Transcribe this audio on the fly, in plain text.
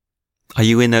Are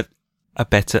you in a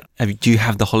better... Do you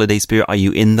have the holiday spirit? Are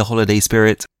you in the holiday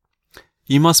spirit?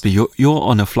 You must be. You're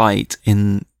on a flight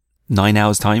in 9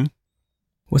 hours' time.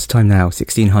 What's the time now?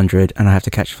 1600, and I have to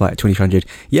catch a flight at 2000.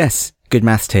 Yes, good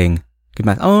maths, Ting. Good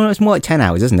math. Oh, no, it's more like 10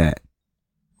 hours, isn't it?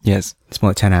 Yes. It's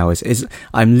more like 10 hours.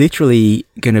 I'm literally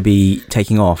going to be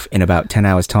taking off in about 10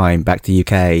 hours' time back to the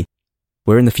UK.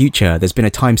 We're in the future. There's been a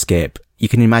time skip. You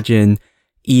can imagine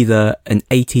either an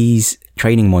 80s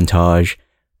training montage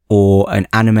or an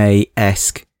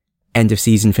anime-esque end of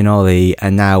season finale,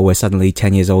 and now we're suddenly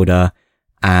 10 years older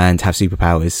and have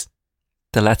superpowers.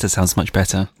 The latter sounds much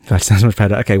better. That sounds much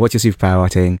better. Okay, what's your superpower,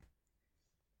 Ting?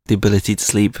 The ability to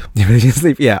sleep. The ability to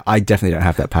sleep? Yeah, I definitely don't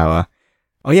have that power.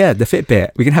 Oh yeah, the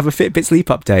Fitbit. We can have a Fitbit sleep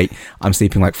update. I'm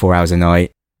sleeping like 4 hours a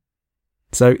night.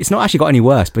 So it's not actually got any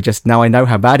worse, but just now I know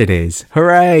how bad it is.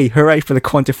 Hooray! Hooray for the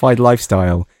quantified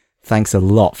lifestyle. Thanks a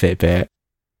lot, Fitbit.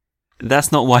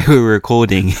 That's not why we were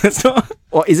recording. That's not...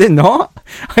 What, is it not?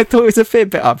 I thought it was a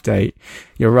Fitbit update.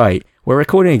 You're right. We're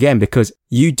recording again because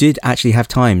you did actually have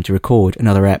time to record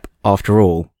another ep after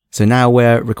all. So now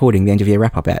we're recording the end of year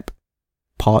wrap-up ep.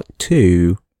 Part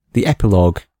 2, the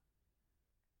epilogue.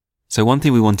 So one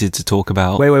thing we wanted to talk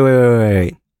about...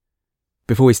 Wait.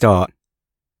 Before we start,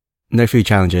 no food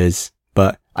challenges,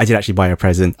 but I did actually buy a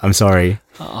present. I'm sorry.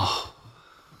 Oh.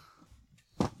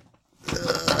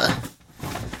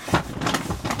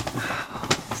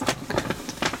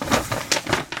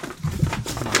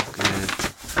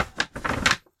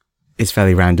 It's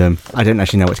fairly random. I don't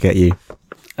actually know what to get you.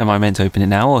 Am I meant to open it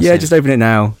now? Or yeah, just open it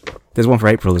now. There's one for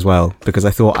April as well, because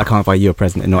I thought I can't buy you a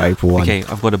present and not April one. Okay,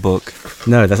 I've got a book.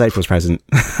 No, that's April's present.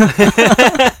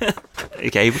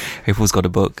 Okay, April's got a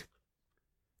book.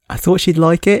 I thought she'd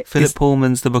like it. Philip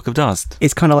Pullman's The Book of Dust.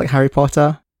 It's kind of like Harry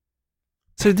Potter.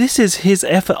 So this is his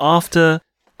effort after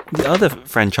the other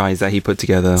franchise that he put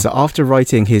together. So after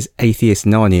writing his Atheist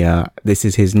Narnia, this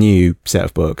is his new set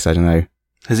of books. I don't know.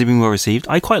 Has it been well received?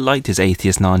 I quite liked his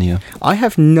Atheist Narnia. I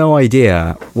have no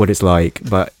idea what it's like,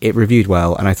 but it reviewed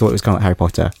well, and I thought it was kind of like Harry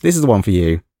Potter. This is the one for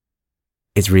you.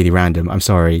 It's really random. I'm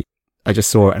sorry. I just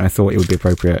saw it and I thought it would be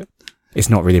appropriate. It's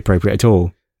not really appropriate at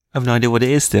all. I have no idea what it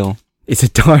is still. It's a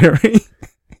diary.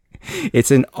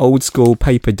 It's an old school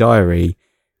paper diary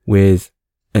with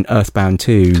an Earthbound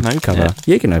 2 cover. It?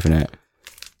 Yeah, you can open it.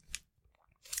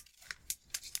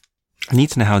 I need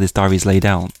to know how this diary is laid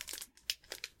out.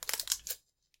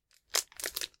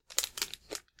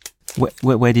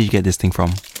 Where did you get this thing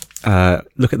from?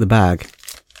 Look at the bag.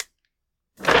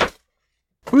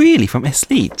 Really? From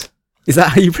Eslite? Is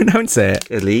that how you pronounce it?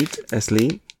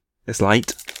 Eslite?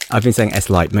 I've been saying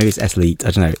S-Lite. Maybe it's S-Lite.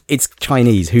 I don't know. It's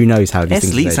Chinese. Who knows how these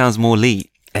things are Eslite made? sounds more elite.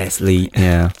 S-Lite,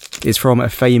 yeah. It's from a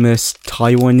famous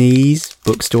Taiwanese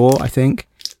bookstore, I think.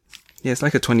 Yeah, it's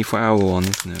like a 24-hour one,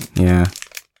 isn't it? Yeah.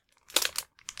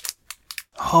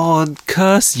 Oh,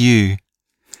 curse you.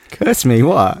 Curse me,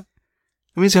 what?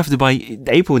 It means we have to buy...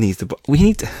 April needs to buy... We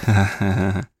need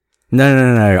to...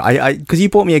 No. Because you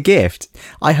bought me a gift.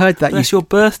 I heard that That's your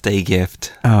birthday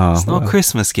gift. Oh. It's not a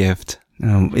Christmas gift.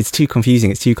 It's too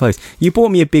confusing. It's too close. You bought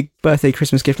me a big birthday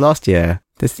Christmas gift last year.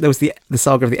 There was the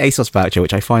Saga of the ASOS voucher,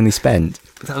 which I finally spent.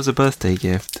 But that was a birthday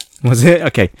gift. Was it?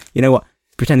 Okay. You know what?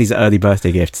 Pretend these are early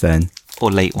birthday gifts then. Or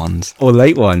late ones. Or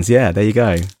late ones. Yeah, there you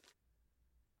go.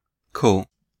 Cool.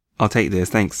 I'll take this.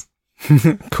 Thanks.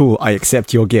 Cool. I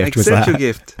accept your gift. Accept your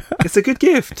gift. It's a good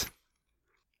gift.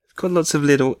 It's got lots of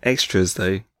little extras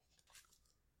though.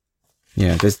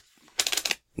 Yeah,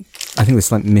 I think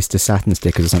there's like Mr. Saturn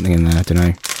stickers or something in there. I don't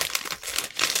know.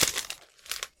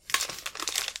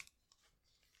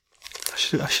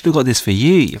 I should have got this for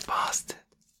you bastard.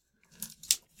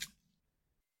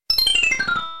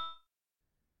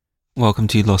 Welcome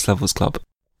to Lost Levels Club.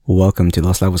 Welcome to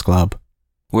Lost Levels Club.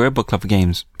 We're a book club for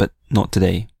games, but not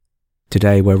today.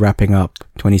 Today we're wrapping up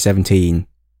 2017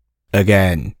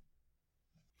 again.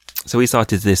 So we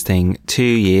started this thing 2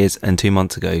 years and 2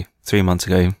 months ago, 3 months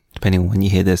ago, depending on when you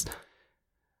hear this.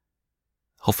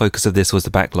 Whole focus of this was the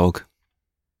backlog.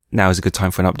 Now is a good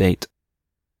time for an update.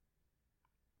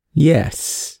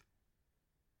 Yes.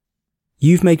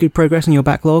 You've made good progress on your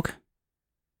backlog?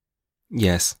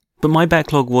 Yes. But my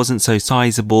backlog wasn't so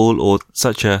sizable or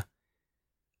such a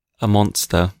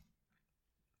monster.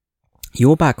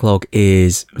 Your backlog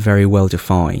is very well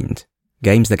defined.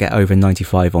 Games that get over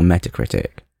 95 on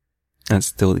Metacritic. That's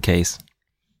still the case.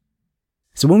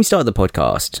 So when we started the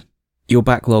podcast, your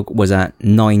backlog was at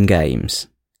 9 games.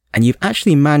 And you've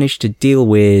actually managed to deal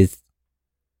with,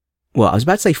 well, I was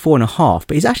about to say 4.5,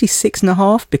 but it's actually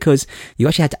 6.5 because you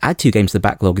actually had to add 2 games to the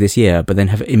backlog this year, but then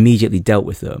have immediately dealt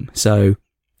with them. So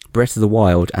Breath of the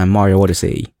Wild and Mario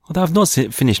Odyssey Although I've not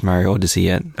finished Mario Odyssey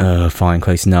yet. Fine,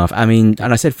 close enough. I mean,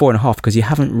 and I said 4.5 because you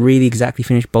haven't really exactly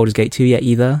finished Baldur's Gate 2 yet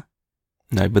either.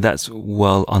 No, but that's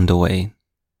well underway.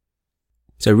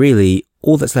 So really,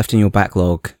 all that's left in your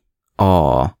backlog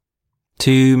are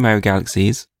 2 Mario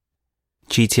Galaxies,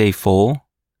 GTA 4,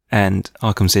 and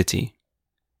Arkham City.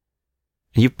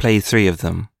 And you've played 3 of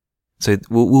them. So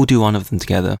we'll do one of them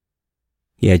together.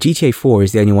 Yeah, GTA 4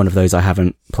 is the only one of those I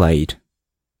haven't played.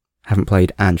 Haven't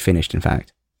played and finished, in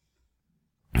fact.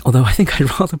 Although I think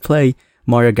I'd rather play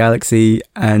Mario Galaxy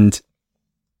and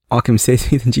Arkham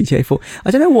City than GTA 4.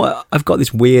 I don't know what, I've got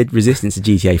this weird resistance to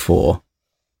GTA 4.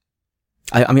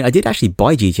 I mean, I did actually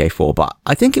buy GTA 4, but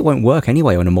I think it won't work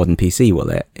anyway on a modern PC, will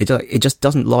it? It just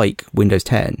doesn't like Windows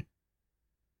 10.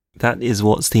 That is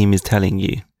what Steam is telling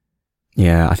you.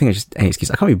 Yeah, I think it's just any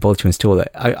excuse. I can't be bothered to install it.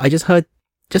 I just heard,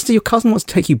 just so your cousin wants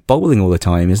to take you bowling all the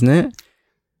time, isn't it?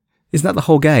 Isn't that the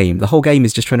whole game? The whole game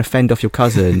is just trying to fend off your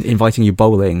cousin, inviting you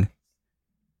bowling.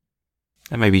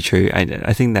 That may be true.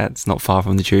 I think that's not far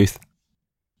from the truth.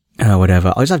 Oh,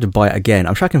 whatever. I'll just have to buy it again.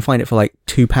 I'm sure I can find it for like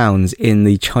 £2 in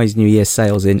the Chinese New Year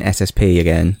sales in SSP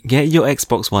again. Get your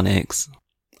Xbox One X.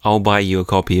 I'll buy you a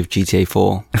copy of GTA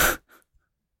 4.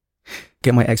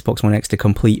 Get my Xbox One X to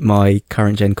complete my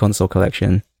current gen console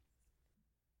collection.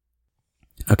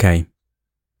 Okay.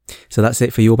 So that's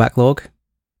it for your backlog?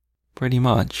 Pretty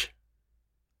much.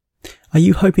 Are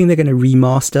you hoping they're going to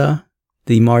remaster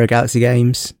the Mario Galaxy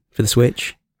games for the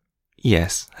Switch?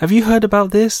 Yes. Have you heard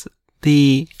about this?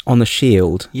 On the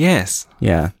Shield? Yes.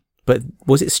 Yeah. But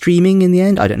was it streaming in the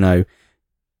end? I don't know.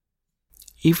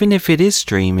 Even if it is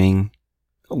streaming,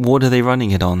 what are they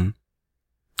running it on?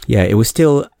 Yeah, it was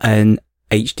still an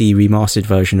HD remastered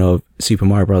version of Super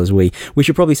Mario Bros. Wii. We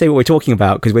should probably say what we're talking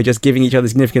about because we're just giving each other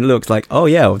significant looks like, oh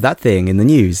yeah, that thing in the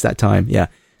news that time. Yeah.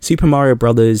 Super Mario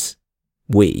Bros.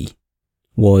 Wii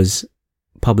was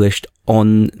published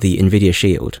on the Nvidia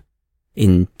Shield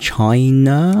in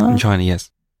China. In China,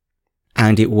 yes.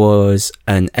 And it was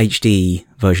an HD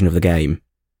version of the game.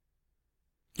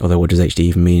 Although what does HD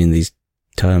even mean in these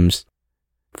terms?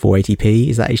 480p?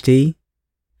 Is that HD?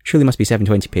 Surely it must be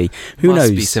 720p. Who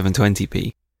knows? Must be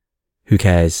 720p. Who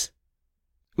cares?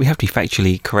 We have to be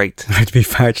factually correct. We have to be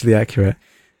factually accurate.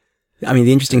 I mean,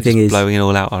 the interesting thing is... blowing it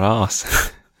all out our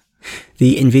arse.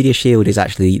 The Nvidia Shield is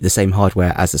actually the same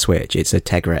hardware as the Switch. It's a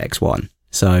Tegra X1.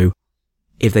 So,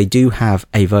 if they do have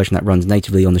a version that runs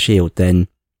natively on the Shield, then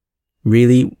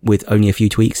really, with only a few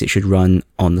tweaks, it should run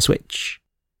on the Switch.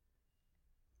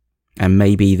 And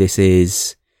maybe this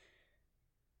is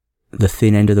the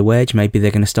thin end of the wedge. Maybe they're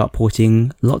going to start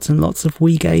porting lots and lots of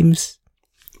Wii games.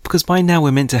 Because by now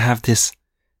we're meant to have this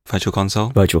Virtual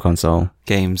Console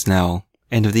games now.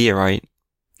 End of the year, right?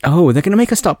 Oh, they're going to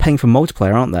make us start paying for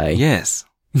multiplayer, aren't they? Yes.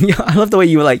 Yeah, I love the way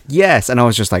you were like, yes, and I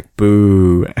was just like,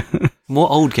 boo. More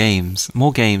old games.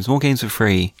 More games for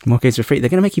free. More games for free. They're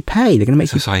going to make you pay. They're going to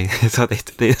make you... Sorry,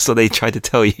 that's what they tried to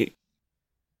tell you.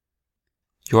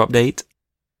 Your update?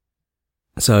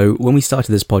 So, when we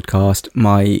started this podcast,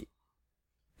 my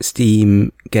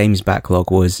Steam games backlog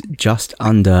was just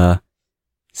under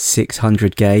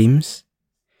 600 games.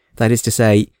 That is to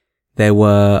say, there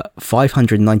were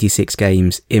 596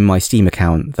 games in my Steam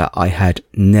account that I had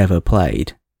never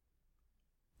played.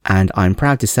 And I'm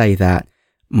proud to say that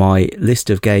my list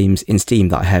of games in Steam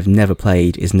that I have never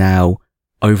played is now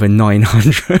over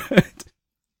 900.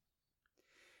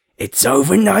 It's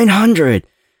over 900!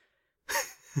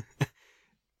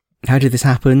 How did this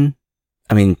happen?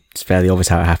 I mean, it's fairly obvious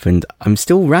how it happened. I'm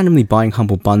still randomly buying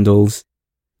Humble Bundles.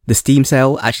 The Steam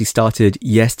sale actually started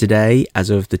yesterday as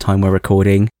of the time we're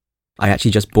recording. I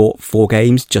actually just bought 4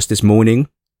 games just this morning.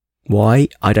 Why?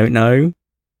 I don't know.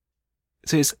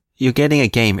 So you're getting a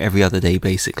game every other day,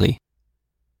 basically.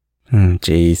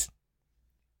 Jeez.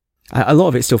 A lot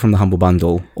of it's still from the Humble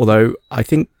Bundle, although I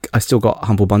think I still got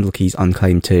Humble Bundle keys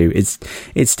unclaimed too. It's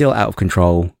still out of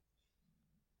control.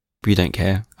 But you don't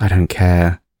care. I don't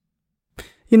care.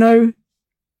 You know,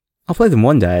 I'll play them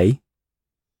one day.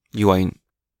 You won't.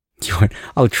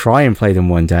 I'll try and play them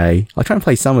one day. I'll try and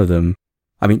play some of them.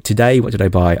 I mean, today, what did I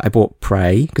buy? I bought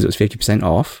Prey because it was 50%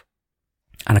 off.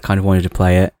 And I kind of wanted to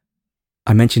play it.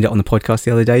 I mentioned it on the podcast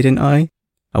the other day, didn't I?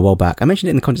 A while back. I mentioned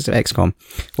it in the context of XCOM.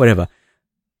 Whatever.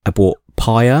 I bought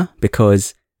Pyre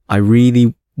because I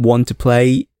really want to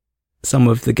play some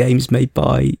of the games made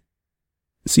by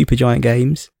Supergiant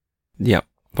Games. Yeah,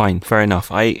 fine. Fair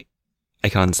enough. I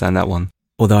can understand that one.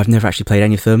 Although I've never actually played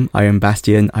any of them. I own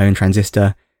Bastion. I own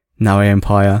Transistor. Now I own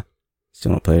Pyre.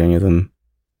 Still not played any of them.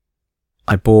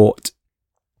 I bought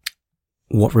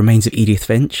What Remains of Edith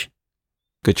Finch.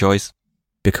 Good choice.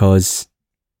 Because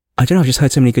I don't know, I've just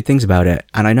heard so many good things about it,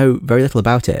 and I know very little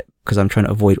about it because I'm trying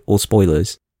to avoid all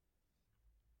spoilers.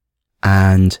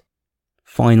 And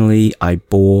finally, I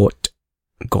bought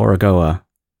Gorogoa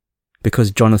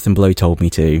because Jonathan Blow told me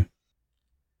to.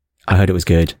 I heard it was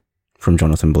good from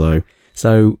Jonathan Blow.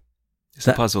 So it's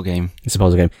a puzzle game. It's a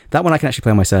puzzle game. That one I can actually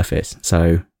play on my Surface,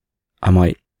 so I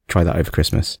might try that over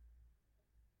Christmas.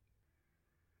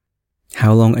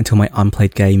 How long until my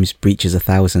unplayed games breaches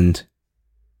 1,000?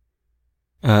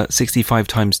 65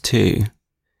 times 2.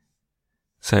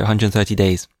 So 130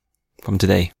 days from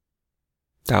today.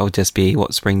 That'll just be,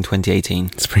 spring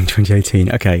 2018? Spring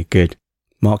 2018. Okay, good.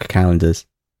 Mark calendars.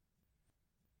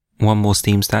 One more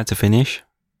Steam stat to finish.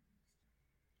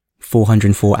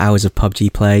 404 hours of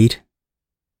PUBG played.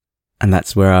 And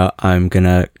that's where I'm going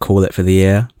to call it for the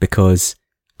year because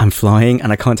I'm flying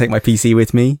and I can't take my PC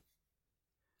with me.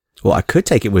 Well, I could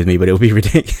take it with me, but it would be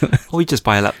ridiculous. Or you just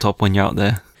buy a laptop when you're out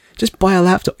there. Just buy a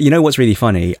laptop. You know what's really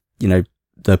funny? You know,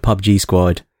 the PUBG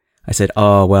squad. I said,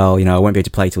 oh, well, I won't be able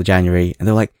to play till January. And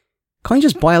they're like, can't you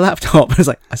just buy a laptop? I was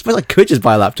like, I suppose I could just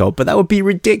buy a laptop, but that would be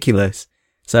ridiculous.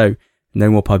 So, no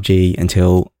more PUBG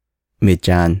until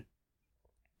mid-Jan.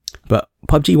 But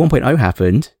PUBG 1.0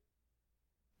 happened.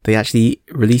 They actually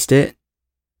released it.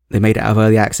 They made it out of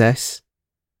early access.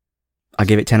 I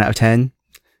give it 10 out of 10.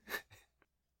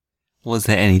 Was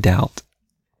there any doubt?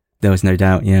 There was no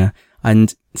doubt, yeah.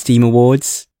 And Steam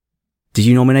Awards, did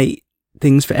you nominate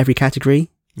things for every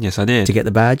category? Yes, I did. To get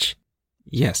the badge?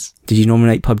 Yes. Did you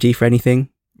nominate PUBG for anything?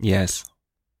 Yes.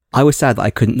 I was sad that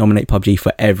I couldn't nominate PUBG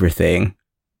for everything.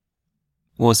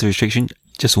 What was the restriction?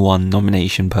 Just one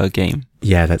nomination per game.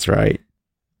 Yeah, that's right.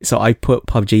 So I put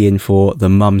PUBG in for the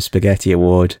Mum Spaghetti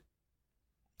Award.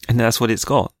 And that's what it's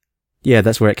got? Yeah,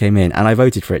 that's where it came in. And I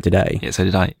voted for it today. Yeah, so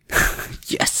did I.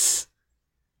 Yes!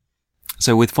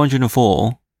 So with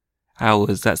 404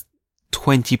 hours, that's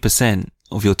 20%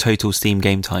 of your total Steam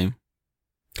game time.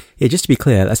 Yeah, just to be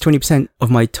clear, that's 20% of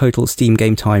my total Steam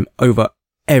game time over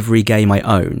every game I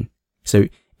own. So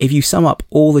if you sum up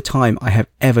all the time I have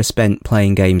ever spent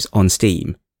playing games on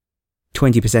Steam,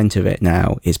 20% of it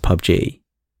now is PUBG.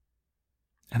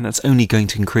 And that's only going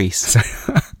to increase.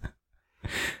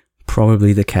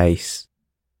 Probably the case.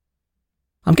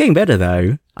 I'm getting better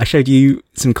though. I showed you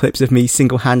some clips of me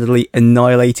single-handedly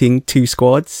annihilating 2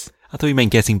 squads. I thought you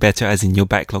meant getting better as in your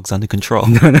backlog's under control.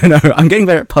 No. I'm getting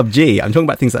better at PUBG. I'm talking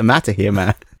about things that matter here,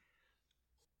 man.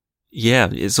 Yeah,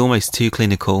 it's almost too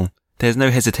clinical. There's no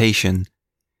hesitation.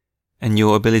 And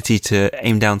your ability to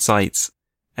aim down sights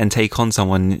and take on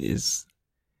someone is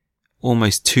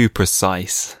almost too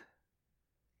precise.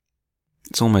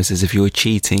 It's almost as if you were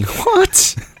cheating.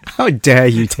 What? How dare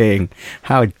you, Ting?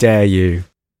 How dare you?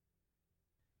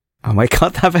 I might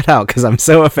cut that bit out because I'm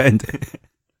so offended.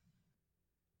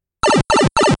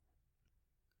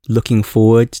 Looking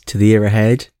forward to the year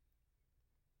ahead.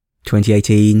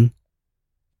 2018.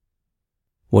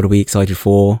 What are we excited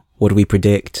for? What do we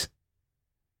predict?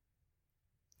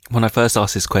 When I first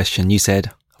asked this question, you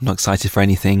said, I'm not excited for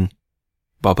anything,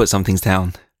 but I'll put some things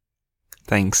down.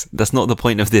 Thanks. That's not the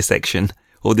point of this section,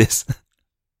 or this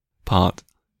part.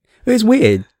 It's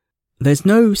weird. There's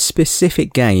no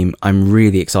specific game I'm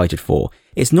really excited for.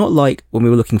 It's not like when we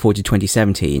were looking forward to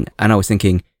 2017, and I was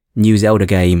thinking, new Zelda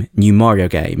game, new Mario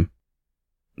game.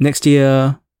 Next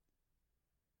year,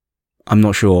 I'm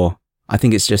not sure. I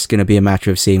think it's just going to be a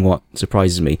matter of seeing what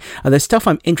surprises me. There's stuff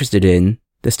I'm interested in.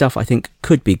 There's stuff I think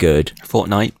could be good.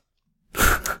 Fortnite.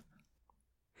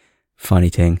 Funny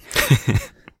thing.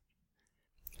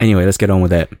 Anyway, let's get on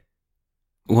with it.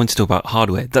 We want to talk about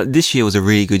hardware. This year was a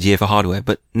really good year for hardware,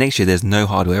 but next year there's no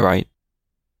hardware, right?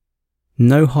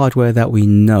 No hardware that we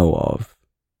know of.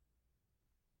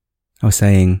 I was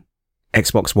saying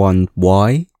Xbox One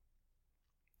Y.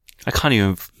 I can't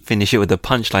even finish it with a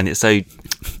punchline. It's so...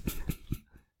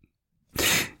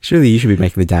 Surely you should be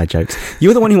making the dad jokes.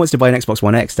 You're the one who wants to buy an Xbox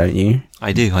One X, don't you?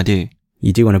 I do.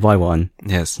 You do want to buy one?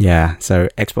 Yes. Yeah, so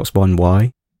Xbox One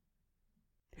Y.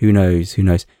 Who knows?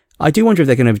 I do wonder if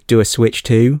they're going to do a Switch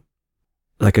 2.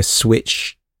 Like a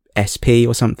Switch SP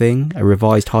or something. A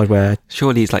revised hardware.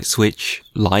 Surely it's like Switch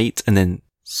Lite and then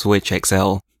Switch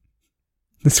XL.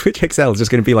 The Switch XL is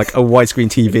just going to be like a widescreen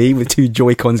TV with 2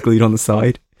 Joy-Cons glued on the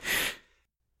side.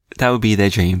 That would be their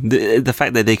dream. The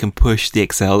fact that they can push the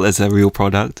XL as a real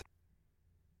product.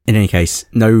 In any case,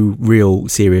 no real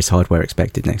serious hardware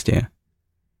expected next year.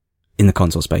 In the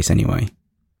console space anyway.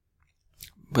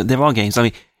 But there are games. I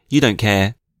mean, you don't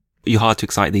care. You're hard to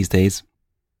excite these days.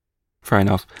 Fair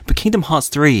enough. But Kingdom Hearts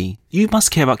 3. You must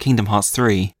care about Kingdom Hearts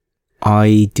 3.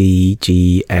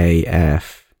 IDGAF.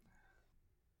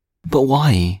 But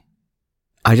why?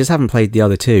 I just haven't played the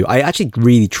other two. I actually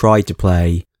really tried to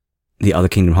play the other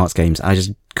Kingdom Hearts games. I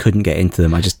just couldn't get into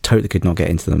them. I just totally could not get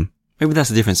into them. Maybe that's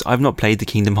the difference. I've not played the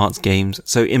Kingdom Hearts games,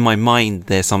 so in my mind,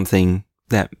 there's something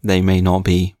that they may not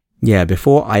be. Yeah,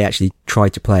 before I actually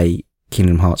tried to play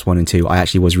Kingdom Hearts 1 and 2, I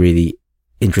actually was really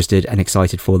interested and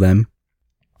excited for them.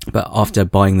 But after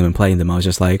buying them and playing them, I was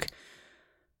just like,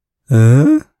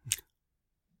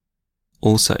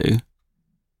 Also,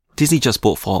 Disney just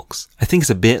bought Fox. I think it's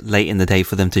a bit late in the day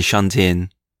for them to shunt in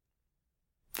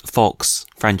Fox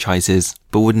franchises,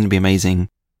 but wouldn't it be amazing?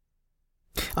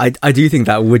 I do think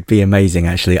that would be amazing,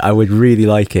 actually. I would really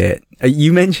like it.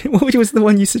 You mentioned, what was the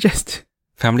one you suggested?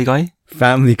 Family Guy?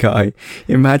 Family Guy.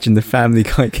 Imagine the Family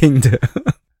Guy kingdom.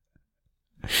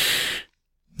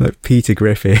 Like Peter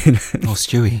Griffin. Oh,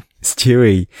 Stewie.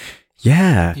 Stewie.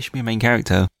 Yeah. He should be a main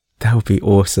character. That would be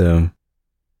awesome.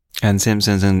 And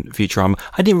Simpsons and Futurama.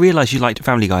 I didn't realise you liked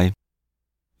Family Guy.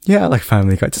 Yeah, I like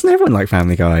Family Guy. Doesn't everyone like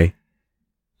Family Guy?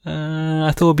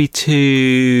 I thought it would be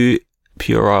too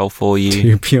puerile for you.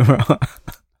 Too puerile.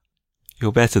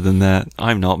 You're better than that.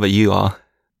 I'm not, but you are.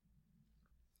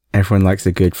 Everyone likes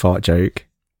a good fart joke.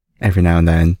 Every now and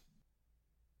then.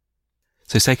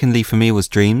 So secondly for me was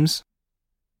Dreams.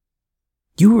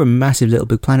 You were a massive Little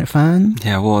Big Planet fan?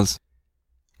 Yeah, I was.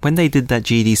 When they did that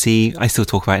GDC, I still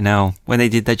talk about it now. When they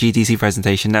did that GDC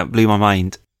presentation, that blew my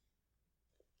mind.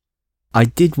 I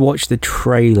did watch the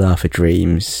trailer for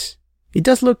Dreams. It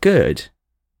does look good.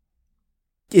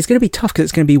 It's going to be tough because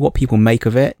it's going to be what people make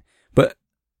of it, but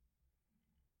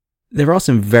there are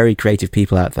some very creative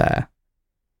people out there.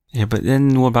 Yeah, but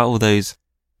then what about all those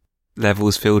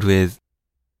levels filled with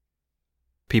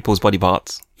people's body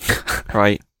parts,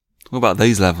 right? What about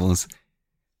those levels?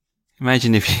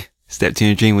 Imagine if you stepped in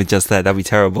a dream with just that. That'd be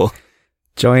terrible.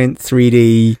 Giant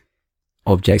 3D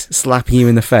objects slapping you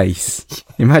in the face.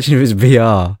 Imagine if it was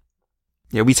VR.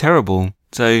 Yeah, it'd be terrible.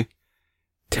 So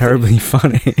terribly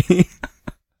funny.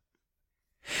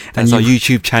 That's our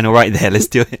YouTube channel right there. Let's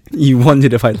do it. You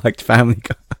wondered if I liked Family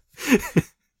Guy.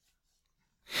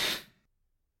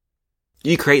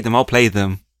 You create them, I'll play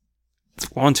them. It's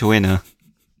 1 winner.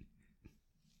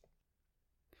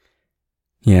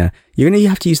 Yeah. You're going to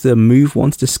have to use the Move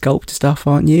Once to sculpt stuff,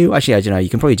 aren't you? Actually, I don't know. You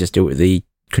can probably just do it with the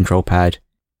control pad.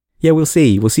 Yeah, we'll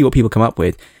see. We'll see what people come up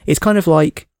with. It's kind of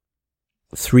like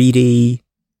 3D.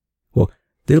 Well,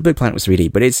 Little Big Planet was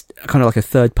 3D, but it's kind of like a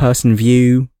third-person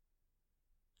view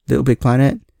Little Big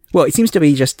Planet. Well, it seems to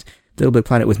be just Little Big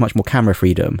Planet with much more camera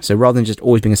freedom. So rather than just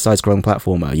always being a side-scrolling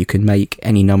platformer, you can make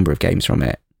any number of games from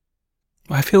it.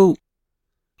 I feel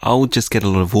I'll just get a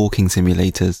lot of walking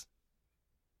simulators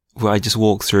where I just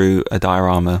walk through a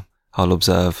diorama, I'll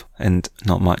observe, and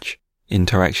not much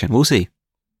interaction. We'll see.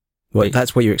 What,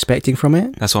 that's what you're expecting from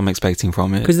it? That's what I'm expecting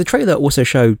from it. Because the trailer also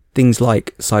showed things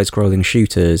like side-scrolling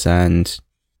shooters and,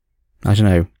 I don't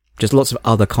know, just lots of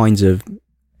other kinds of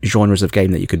genres of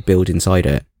game that you could build inside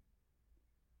it.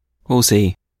 We'll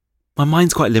see. My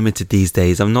mind's quite limited these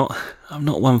days. I'm not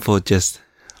one for just...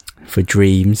 For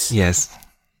dreams. Yes.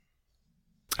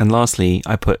 And lastly,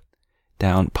 I put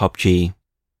down PUBG.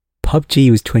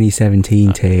 PUBG was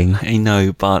 2017, Ting. I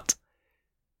know, but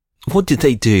what did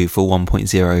they do for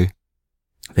 1.0?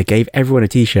 They gave everyone a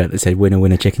t-shirt that said winner,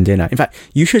 winner, chicken dinner. In fact,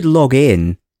 you should log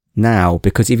in now,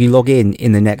 because if you log in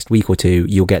the next week or two,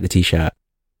 you'll get the t-shirt.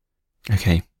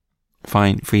 Okay.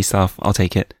 Fine. Free stuff. I'll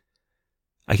take it.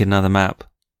 I get another map.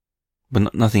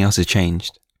 But nothing else has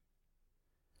changed.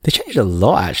 They changed a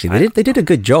lot, actually. They did a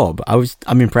good job.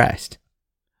 I'm impressed.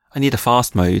 I need a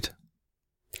fast mode.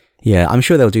 Yeah, I'm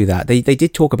sure they'll do that. They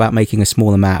did talk about making a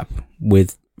smaller map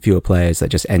with fewer players that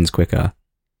just ends quicker.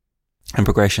 And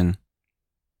progression.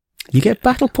 You get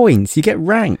battle points. You get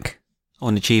rank.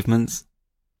 On achievements.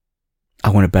 I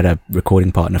want a better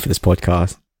recording partner for this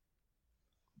podcast.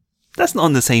 That's not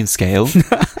on the same scale.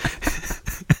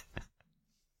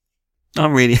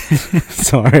 I'm really...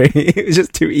 Sorry. It was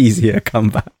just too easy a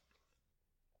comeback.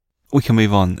 We can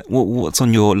move on. What's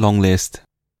on your long list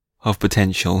of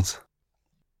potentials?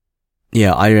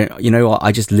 Yeah, you know what?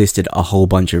 I just listed a whole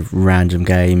bunch of random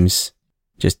games.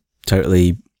 Just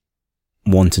totally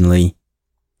wantonly.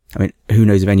 I mean, who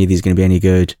knows if any of these are going to be any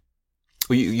good?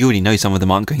 Well, you already know some of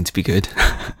them aren't going to be good.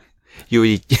 You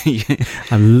already...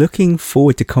 I'm looking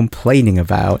forward to complaining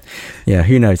about. Yeah,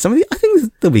 who knows? Some of I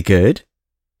think they'll be good.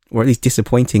 Or at least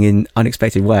disappointing in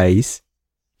unexpected ways.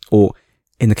 Or,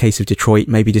 in the case of Detroit,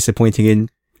 maybe disappointing in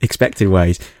expected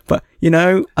ways. But, you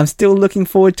know, I'm still looking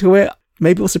forward to it.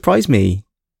 Maybe it'll surprise me.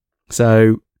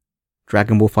 So,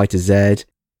 Dragon Ball FighterZ.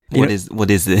 What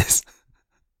is this?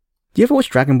 Do you ever watch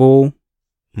Dragon Ball?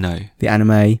 No. The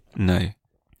anime? No.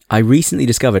 I recently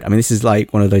discovered, I mean, this is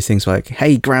like one of those things like,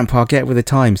 hey, Grandpa, get with the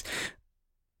times.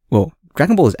 Well,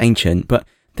 Dragon Ball is ancient, but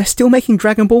they're still making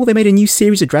Dragon Ball. They made a new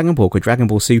series of Dragon Ball called Dragon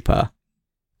Ball Super.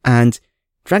 And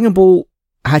Dragon Ball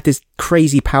had this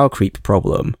crazy power creep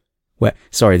problem where,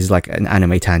 sorry, this is like an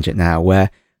anime tangent now,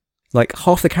 where like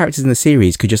half the characters in the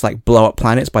series could just like blow up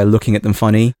planets by looking at them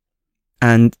funny.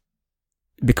 And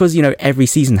because, you know, every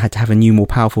season had to have a new, more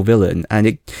powerful villain, and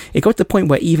it got to the point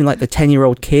where even like the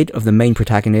 10-year-old kid of the main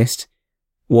protagonist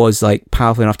was like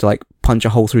powerful enough to like punch a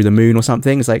hole through the moon or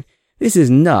something. It's like, this is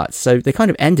nuts. So they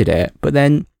kind of ended it, but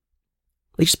then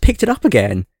they just picked it up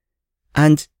again.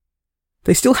 And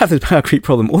they still have the power creep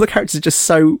problem. All the characters are just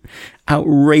so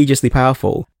outrageously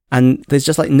powerful. And there's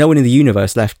just like no one in the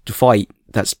universe left to fight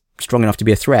that's strong enough to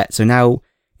be a threat. So now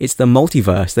it's the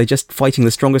multiverse. They're just fighting the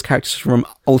strongest characters from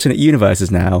alternate universes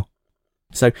now.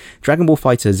 So Dragon Ball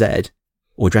Fighter Z,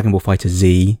 or Dragon Ball Fighter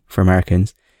Z for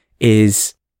Americans,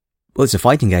 is, well, it's a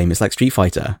fighting game. It's like Street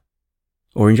Fighter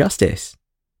or Injustice,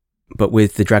 but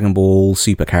with the Dragon Ball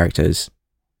Super characters.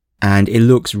 And it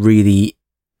looks really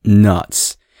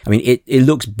nuts. I mean, it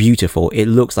looks beautiful. It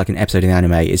looks like an episode in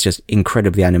anime. It's just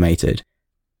incredibly animated.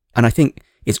 And I think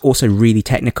it's also really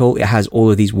technical. It has all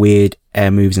of these weird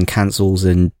air moves and cancels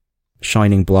and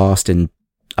shining blast and,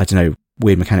 I don't know,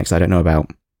 weird mechanics I don't know about.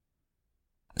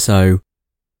 So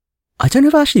I don't know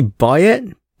if I actually buy it,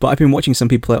 but I've been watching some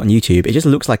people play it on YouTube. It just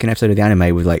looks like an episode of the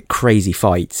anime with like crazy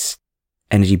fights,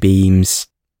 energy beams,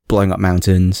 blowing up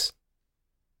mountains.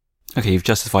 Okay, you've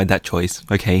justified that choice.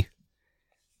 Okay.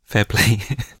 Fair play.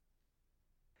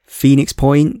 Phoenix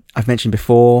Point, I've mentioned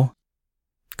before,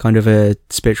 kind of a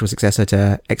spiritual successor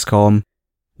to XCOM.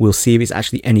 We'll see if it's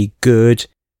actually any good.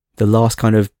 The last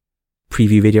kind of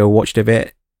preview video I watched of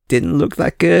it didn't look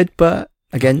that good, but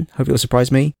again, hope it'll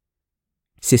surprise me.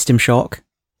 System Shock,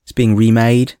 it's being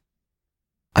remade.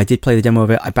 I did play the demo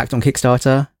of it. I backed on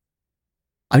Kickstarter.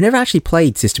 I've never actually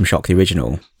played System Shock, the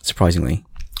original, surprisingly.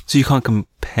 So you can't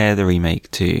compare the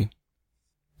remake to...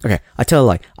 Okay, I tell a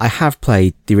lie. I have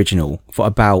played the original for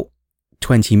about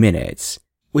 20 minutes.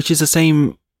 Which is the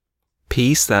same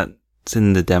piece that's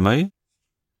in the demo?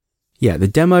 Yeah, the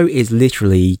demo is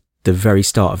literally the very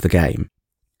start of the game.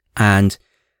 And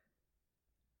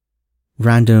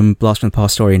random blast from the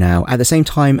past story now. At the same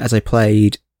time as I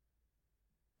played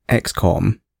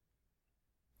XCOM,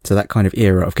 so that kind of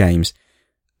era of games,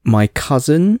 my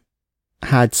cousin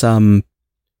had some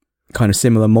kind of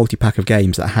similar multi-pack of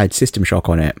games that had System Shock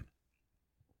on it.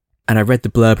 And I read the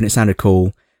blurb and it sounded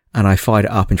cool, and I fired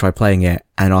it up and tried playing it,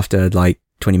 and after like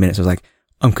 20 minutes I was like,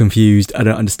 I'm confused, I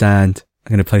don't understand,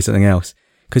 I'm going to play something else.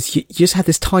 Because you just had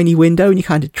this tiny window and you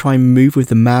kind of try and move with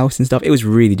the mouse and stuff. It was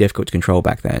really difficult to control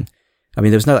back then. I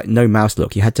mean, there was no mouse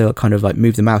look. You had to kind of like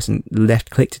move the mouse and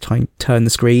left click to try and turn the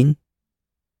screen.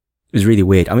 It was really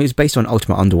weird. I mean, it was based on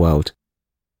Ultimate Underworld.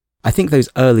 I think those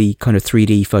early kind of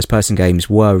 3D first-person games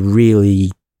were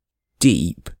really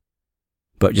deep,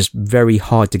 but just very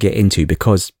hard to get into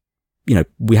because, you know,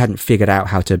 we hadn't figured out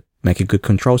how to make a good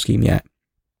control scheme yet.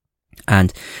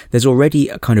 And there's already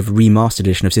a kind of remastered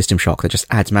edition of System Shock that just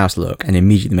adds mouse look and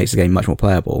immediately makes the game much more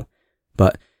playable.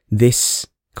 But this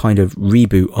kind of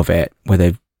reboot of it, where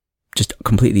they're just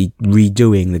completely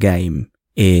redoing the game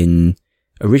in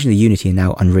originally Unity and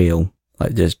now Unreal,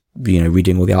 like just, you know,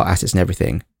 redoing all the art assets and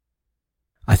everything,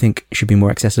 I think it should be more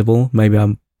accessible. Maybe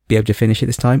I'll be able to finish it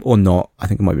this time, or not. I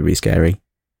think it might be really scary. I'm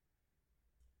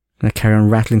going to carry on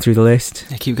rattling through the list.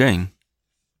 Yeah, keep going.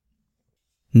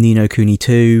 Ni no Kuni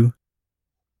 2.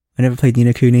 I never played Ni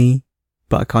no Kuni,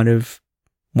 but I kind of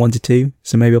wanted to,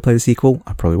 so maybe I'll play the sequel.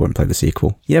 I probably won't play the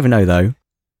sequel. You never know, though.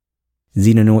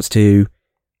 Xenonauts 2,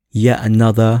 yet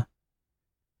another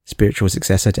spiritual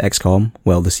successor to XCOM.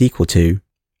 Well, the sequel to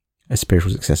a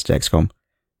spiritual successor to XCOM.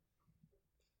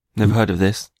 Never heard of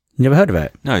this. You never heard of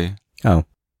it? No. Oh.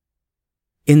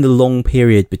 In the long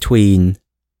period between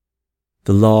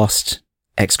the last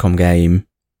XCOM game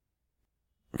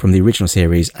from the original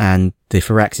series and the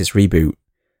Firaxis reboot,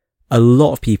 a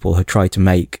lot of people have tried to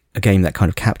make a game that kind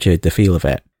of captured the feel of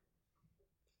it.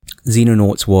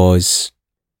 Xenonauts was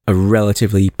a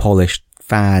relatively polished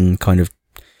fan kind of,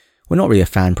 well, not really a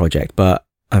fan project, but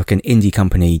like an indie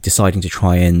company deciding to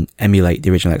try and emulate the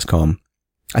original XCOM.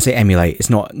 I say emulate, it's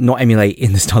not emulate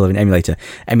in the style of an emulator,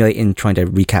 emulate in trying to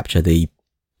recapture the,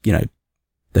 you know,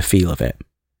 the feel of it.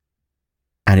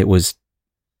 And it was,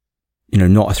 you know,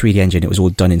 not a 3D engine, it was all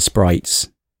done in sprites.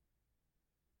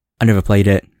 I never played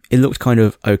it. It looked kind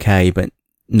of okay, but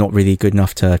not really good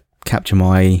enough to capture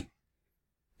my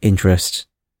interest.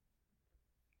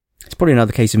 It's probably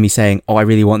another case of me saying, oh, I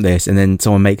really want this, and then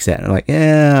someone makes it, and I'm like,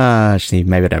 yeah, actually,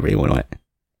 maybe I don't really want it.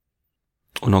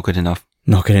 Or not good enough.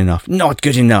 Not good enough. Not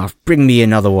good enough. Bring me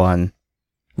another one.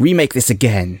 Remake this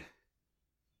again.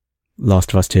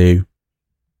 Last of Us 2.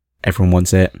 Everyone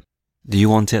wants it. Do you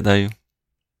want it though?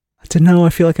 I don't know, I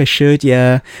feel like I should,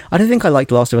 yeah. I don't think I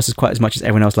liked Last of Us quite as much as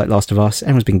everyone else liked Last of Us.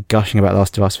 Everyone's been gushing about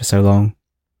Last of Us for so long.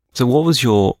 So what was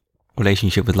your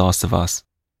relationship with Last of Us?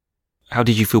 How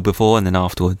did you feel before and then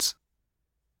afterwards?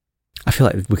 I feel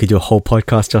like we could do a whole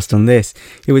podcast just on this.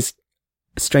 It was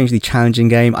a strangely challenging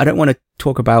game. I don't want to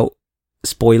talk about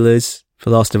spoilers for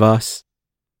Last of Us.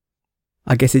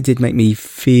 I guess it did make me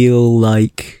feel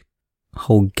like a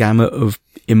whole gamut of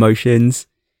emotions.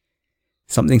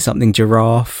 Something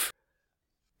giraffe.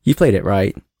 You played it,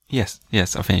 right? Yes,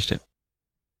 I finished it.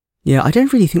 Yeah, I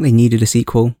don't really think they needed a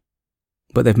sequel,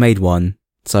 but they've made one,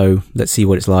 so let's see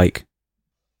what it's like.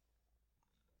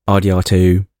 RDR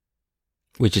 2.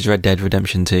 Which is Red Dead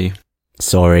Redemption 2.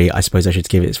 Sorry, I suppose I should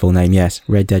give it its full name, yes.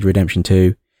 Red Dead Redemption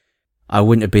 2. I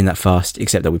wouldn't have been that fussed,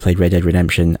 except that we played Red Dead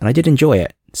Redemption, and I did enjoy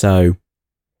it, so...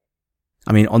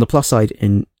 I mean, on the plus side,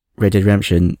 in Red Dead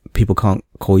Redemption, people can't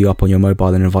call you up on your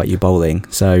mobile and invite you bowling,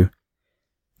 so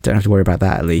don't have to worry about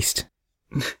that at least.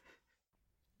 I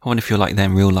wonder if you're like that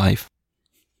in real life.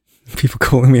 People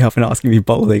calling me up and asking me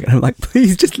bowling, and I'm like,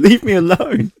 please just leave me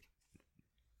alone.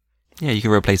 Yeah, you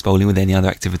can replace bowling with any other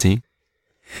activity.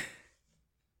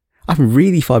 I'm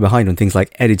really far behind on things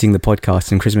like editing the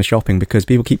podcast and Christmas shopping because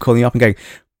people keep calling me up and going,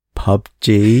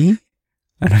 PUBG?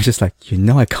 And I'm just like,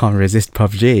 I can't resist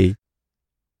PUBG.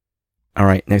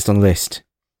 Alright, next on the list.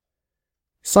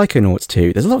 Psychonauts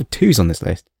 2. There's a lot of 2s on this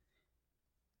list.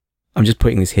 I'm just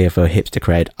putting this here for hipster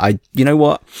cred. You know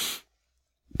what?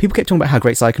 People kept talking about how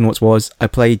great Psychonauts was. I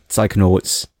played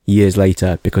Psychonauts years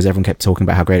later because everyone kept talking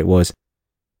about how great it was.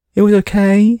 It was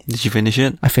okay. Did you finish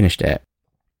it? I finished it.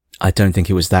 I don't think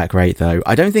it was that great though.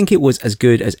 I don't think it was as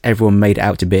good as everyone made it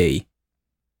out to be.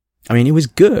 I mean, it was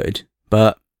good,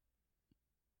 but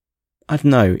I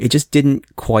don't know. It just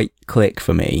didn't quite click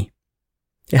for me.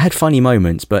 It had funny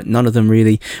moments, but none of them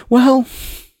really... Well,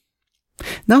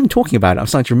 now I'm talking about it, I'm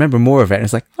starting to remember more of it, and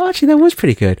it's like, oh, actually, that was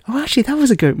pretty good. Oh, actually, that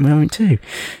was a good moment too.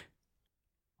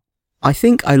 I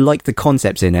think I liked the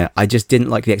concepts in it, I just didn't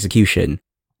like the execution.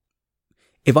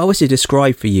 If I was to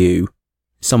describe for you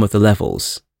some of the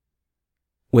levels,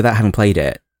 without having played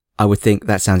it, I would think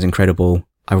that sounds incredible,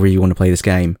 I really want to play this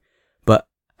game. But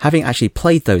having actually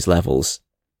played those levels,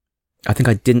 I think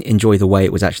I didn't enjoy the way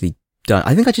it was actually done.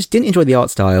 I think I just didn't enjoy the art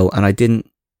style, and I didn't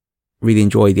really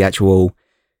enjoy the actual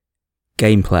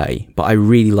gameplay, but I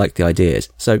really liked the ideas.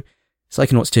 So,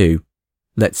 Psychonauts 2,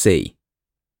 let's see.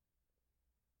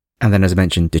 And then, as I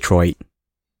mentioned, Detroit.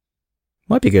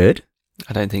 Might be good.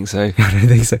 I don't think so. I don't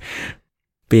think so.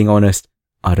 Being honest,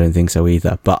 I don't think so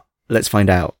either, but let's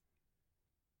find out.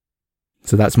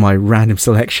 So that's my random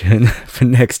selection for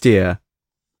next year.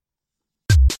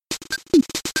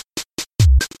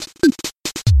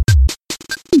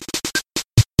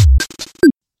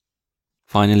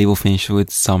 Finally, we'll finish with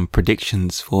some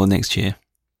predictions for next year.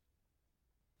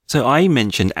 So I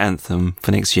mentioned Anthem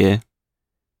for next year.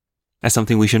 That's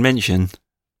something we should mention.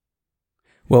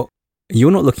 Well,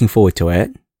 you're not looking forward to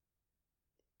it.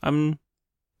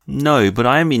 No, but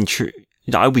I am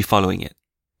I'll be following it.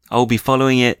 I'll be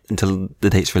following it until the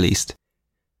date's released.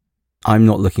 I'm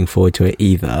not looking forward to it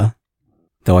either,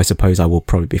 though I suppose I will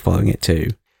probably be following it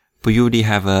too. But you already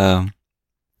have a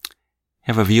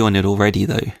view on it already,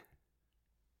 though.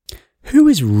 Who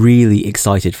is really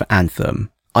excited for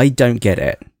Anthem? I don't get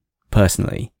it,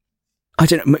 personally. I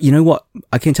don't know. You know what?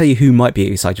 I can tell you who might be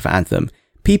excited for Anthem.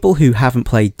 People who haven't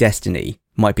played Destiny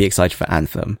might be excited for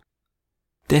Anthem.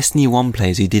 Destiny 1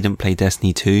 players who didn't play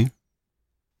Destiny 2.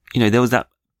 There was that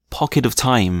pocket of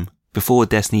time before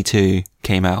Destiny 2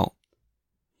 came out.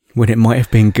 When it might have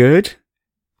been good?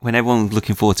 When everyone was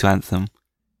looking forward to Anthem.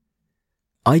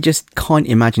 I just can't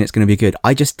imagine it's going to be good.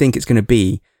 I just think it's going to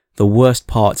be the worst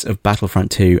parts of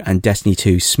Battlefront 2 and Destiny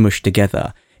 2 smushed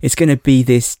together. It's going to be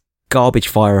this garbage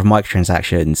fire of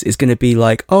microtransactions. It's going to be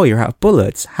like, oh, you're out of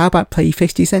bullets. How about pay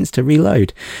 50 cents to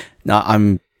reload? No,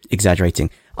 I'm exaggerating.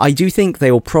 I do think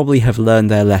they will probably have learned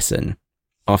their lesson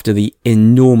after the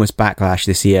enormous backlash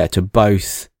this year to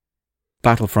both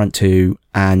Battlefront 2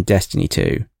 and Destiny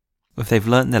 2. If they've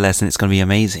learned their lesson, it's going to be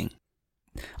amazing.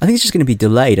 I think it's just going to be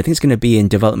delayed. I think it's going to be in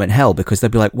development hell because they'll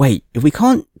be like, wait, if we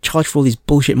can't charge for all these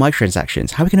bullshit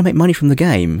microtransactions, how are we going to make money from the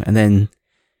game? And then,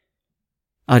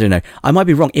 I don't know. I might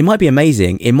be wrong. It might be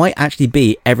amazing. It might actually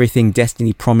be everything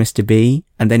Destiny promised to be,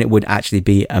 and then it would actually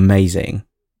be amazing.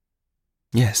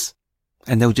 Yes.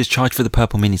 And they'll just charge for the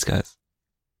purple miniskirts.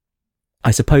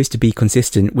 I suppose to be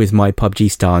consistent with my PUBG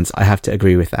stance, I have to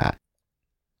agree with that.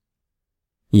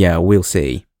 Yeah, we'll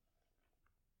see.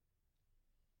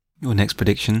 Your next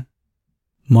prediction?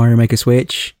 Mario Maker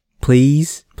Switch.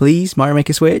 Please, Mario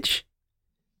Maker Switch.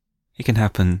 It can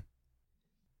happen.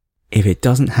 If it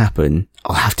doesn't happen,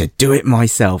 I'll have to do it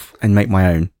myself and make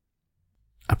my own.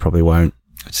 I probably won't.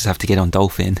 I just have to get on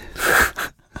Dolphin.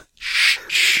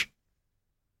 Shh.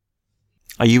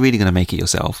 Are you really going to make it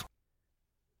yourself?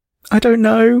 I don't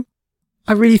know.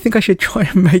 I really think I should try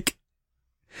and make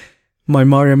my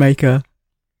Mario Maker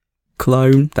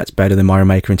clone. That's better than Mario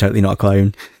Maker and totally not a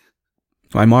clone.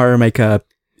 My Mario Maker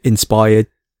inspired,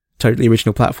 totally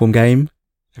original platform game.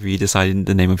 Have you decided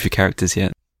the name of your characters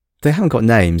yet? They haven't got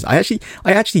names. I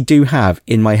actually do have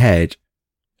in my head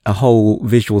a whole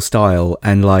visual style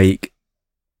and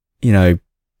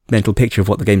mental picture of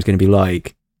what the game's going to be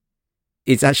like.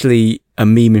 It's actually a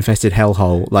meme infested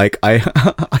hellhole. I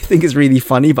think it's really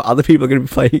funny, but other people are going to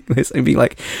be playing this and be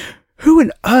like, who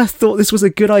on earth thought this was a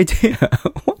good idea?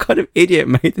 What kind of idiot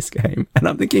made this game? And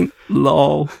I'm thinking,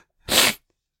 lol.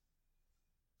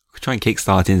 Try and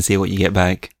kickstart it and see what you get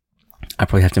back. I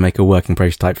probably have to make a working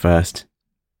prototype first.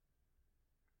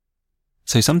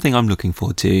 So something I'm looking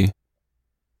forward to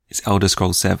is Elder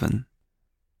Scrolls 7.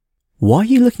 Why are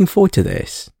you looking forward to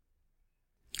this?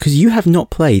 Because you have not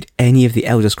played any of the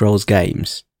Elder Scrolls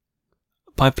games.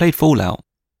 But I've played Fallout.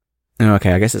 Oh,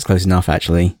 okay, I guess that's close enough,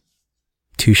 actually.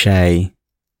 Touché.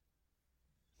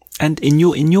 And in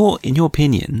your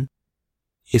opinion,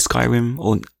 is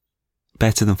Skyrim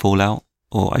better than Fallout?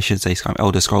 Or I should say Skyrim,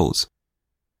 Elder Scrolls?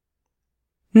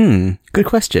 Good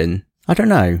question. I don't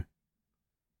know.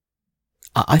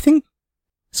 I think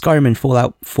Skyrim and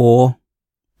Fallout 4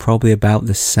 probably about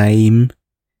the same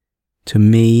to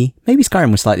me. Maybe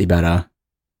Skyrim was slightly better.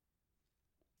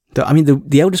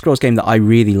 The Elder Scrolls game that I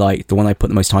really liked, the one I put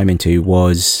the most time into,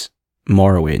 was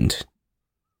Morrowind.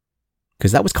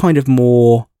 Because that was kind of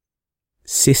more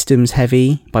systems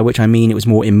heavy, by which I mean it was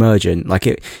more emergent.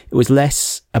 It was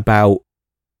less about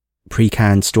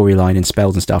pre-canned storyline and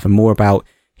spells and stuff, and more about,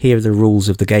 here are the rules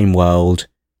of the game world,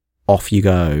 off you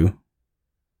go.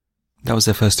 That was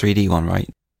the first 3D one, right?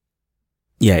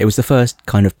 Yeah, it was the first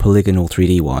kind of polygonal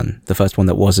 3D one. The first one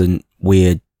that wasn't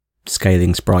weird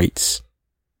scaling sprites.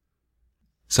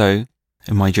 So,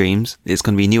 in my dreams, it's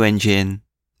going to be new engine,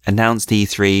 announced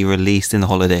E3, released in the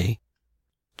holiday.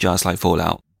 Just like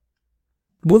Fallout.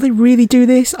 Will they really do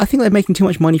this? I think they're making too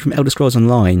much money from Elder Scrolls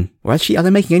Online. Or actually, are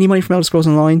they making any money from Elder Scrolls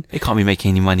Online? They can't be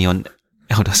making any money on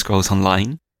Elder Scrolls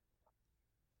Online.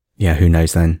 Yeah, who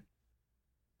knows then?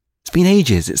 It's been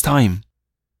ages, it's time.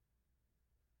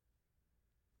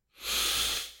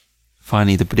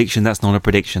 Finally, the prediction that's not a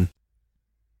prediction.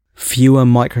 Fewer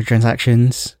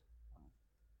microtransactions.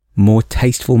 More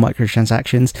tasteful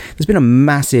microtransactions. There's been a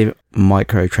massive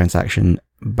microtransaction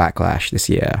backlash this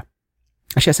year.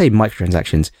 Actually, I say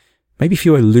microtransactions. Maybe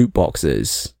fewer loot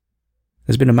boxes.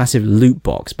 There's been a massive loot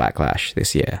box backlash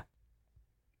this year.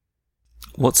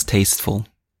 What's tasteful?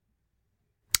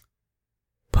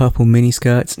 Purple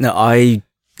miniskirts? No, I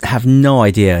have no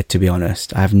idea, to be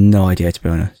honest. I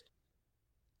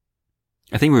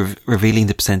think we're revealing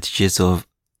the percentages of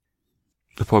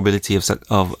the probability of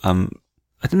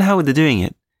I don't know how they're doing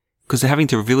it, because they're having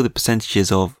to reveal the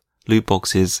percentages of loot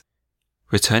boxes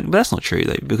return. But that's not true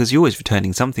though, because you're always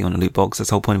returning something on a loot box.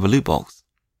 That's the whole point of a loot box.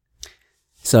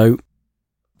 So,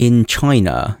 in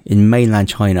China, in mainland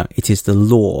China, it is the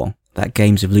law that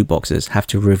games of loot boxes have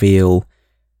to reveal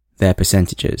their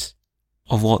percentages.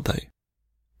 Of what though?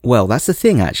 Well, that's the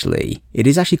thing actually. It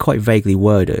is actually quite vaguely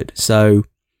worded. So,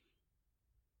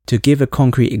 to give a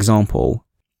concrete example,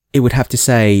 it would have to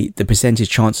say the percentage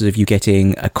chances of you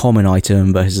getting a common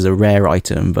item versus a rare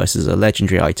item versus a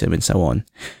legendary item and so on.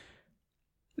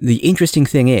 The interesting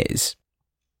thing is,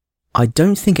 I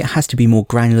don't think it has to be more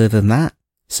granular than that.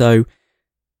 So,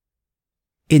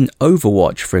 in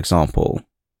Overwatch, for example,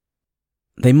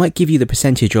 they might give you the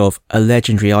percentage of a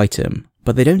legendary item,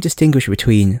 but they don't distinguish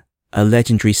between a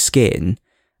legendary skin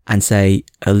and, say,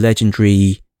 a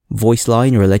legendary voice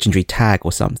line or a legendary tag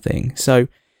or something. So,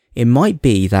 it might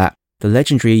be that the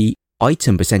legendary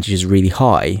item percentage is really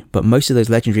high, but most of those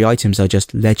legendary items are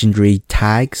just legendary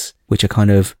tags, which are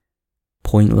kind of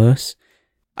pointless.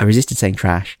 I resisted saying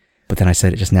trash, but then I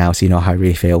said it just now, so you know how I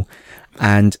really feel.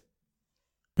 And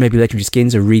maybe legendary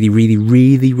skins are really, really,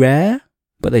 really rare,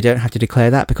 but they don't have to declare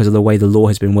that because of the way the law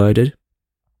has been worded.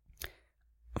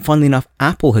 Funnily enough,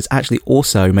 Apple has actually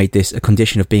also made this a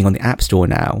condition of being on the App Store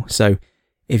now. So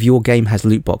if your game has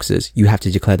loot boxes, you have to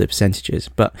declare the percentages.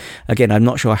 But again, I'm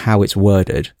not sure how it's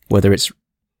worded, whether it's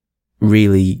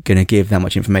really going to give that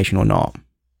much information or not.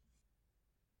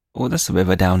 Well, that's a bit of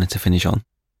a downer to finish on.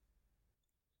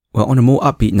 Well, on a more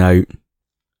upbeat note,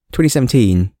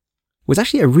 2017 was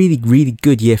actually a really, really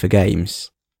good year for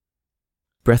games.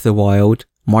 Breath of the Wild,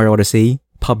 Mario Odyssey,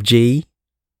 PUBG.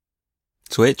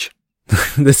 Switch?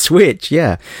 The Switch,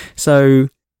 yeah. So,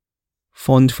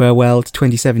 fond farewell to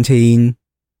 2017.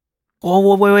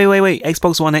 Oh, wait.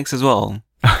 Xbox One X as well.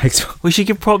 We should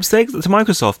give props to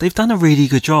Microsoft. They've done a really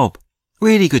good job.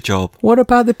 Really good job. What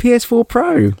about the PS4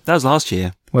 Pro? That was last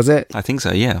year. Was it? I think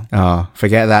so, yeah. Oh,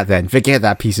 forget that then. Forget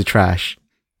that piece of trash.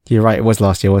 You're right, it was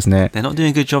last year, wasn't it? They're not doing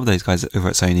a good job, those guys over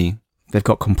at Sony. They've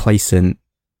got complacent.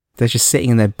 They're just sitting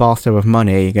in their bathtub of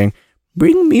money going,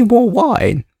 bring me more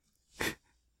wine.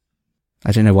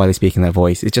 I don't know why they speak in that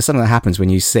voice. It's just something that happens when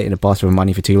you sit in a bathtub of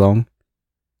money for too long.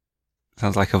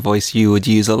 Sounds like a voice you would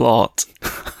use a lot.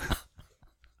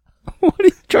 What are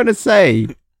you trying to say?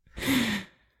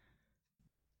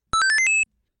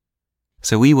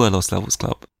 So we were Lost Levels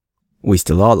Club. We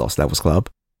still are Lost Levels Club.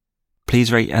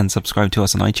 Please rate and subscribe to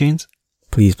us on iTunes.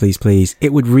 Please, please, please.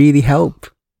 It would really help.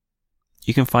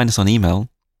 You can find us on email.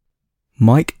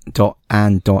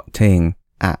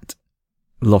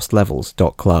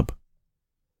 mike.and.ting@lostlevels.club.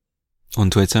 On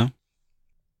Twitter.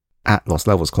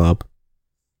 @lostlevelsclub.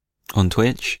 On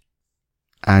Twitch.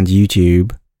 And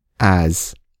YouTube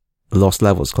as Lost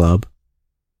Levels Club.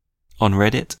 On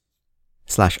Reddit.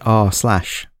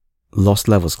 /r/Lost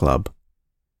Levels Club.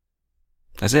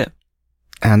 That's it.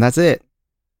 And that's it.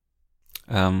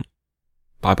 Bye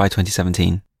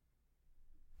 2017.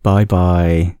 Bye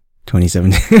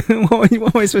 2017. What am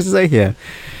I supposed to say here?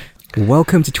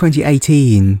 Welcome to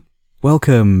 2018.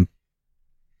 Welcome.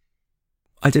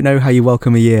 I don't know how you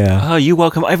welcome a year. Oh, you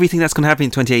welcome everything that's going to happen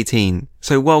in 2018.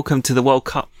 So welcome to the World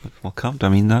Cup. World Cup? Do I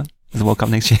mean that? The World Cup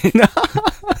next year?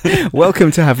 Welcome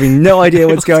to having no idea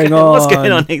what's going on. What's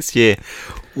going on next year?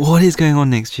 What is going on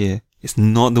next year? It's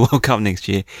not the World Cup next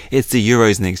year. It's the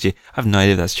Euros next year. I have no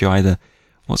idea if that's true either.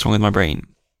 What's wrong with my brain?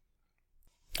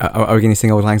 Are we going to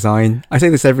sing Auld Lang Syne? I say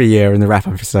this every year in the wrap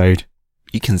episode.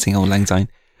 You can sing Auld Lang Syne.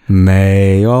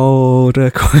 May old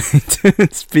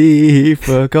acquaintance be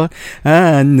forgot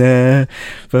and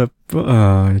never... Oh,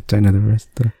 I don't know the rest.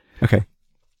 Okay.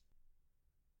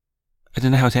 I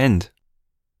don't know how to end.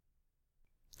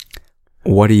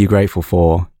 What are you grateful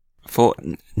for? For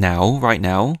now, right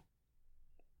now,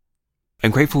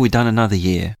 I'm grateful we've done another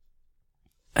year.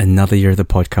 Another year of the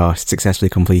podcast successfully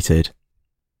completed.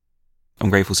 I'm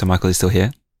grateful Sir Michael is still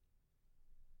here.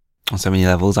 On so many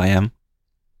levels, I am.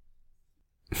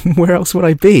 Where else would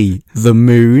I be? The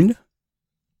moon?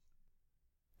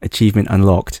 Achievement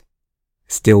unlocked.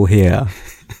 Still here.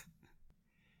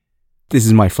 This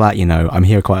is my flat, you know. I'm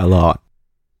here quite a lot.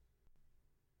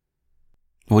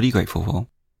 What are you grateful for?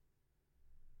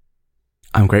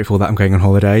 I'm grateful that I'm going on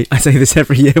holiday. I say this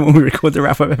every year when we record the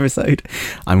wrap-up episode.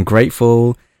 I'm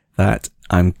grateful that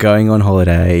I'm going on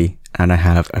holiday and I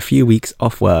have a few weeks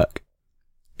off work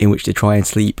in which to try and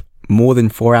sleep more than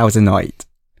 4 hours a night.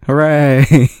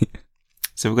 Hooray!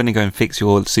 So we're going to go and fix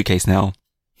your suitcase now.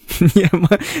 Yeah,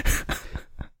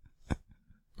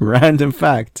 random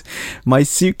fact. My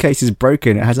suitcase is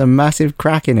broken. It has a massive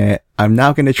crack in it. I'm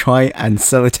now going to try and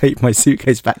sellotape my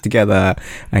suitcase back together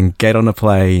and get on a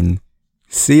plane.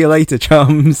 See you later,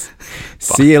 chums. Bye.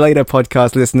 See you later,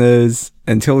 podcast listeners.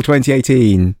 Until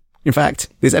 2018. In fact,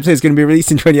 this episode is going to be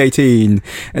released in 2018.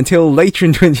 Until later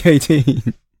in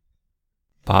 2018.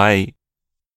 Bye.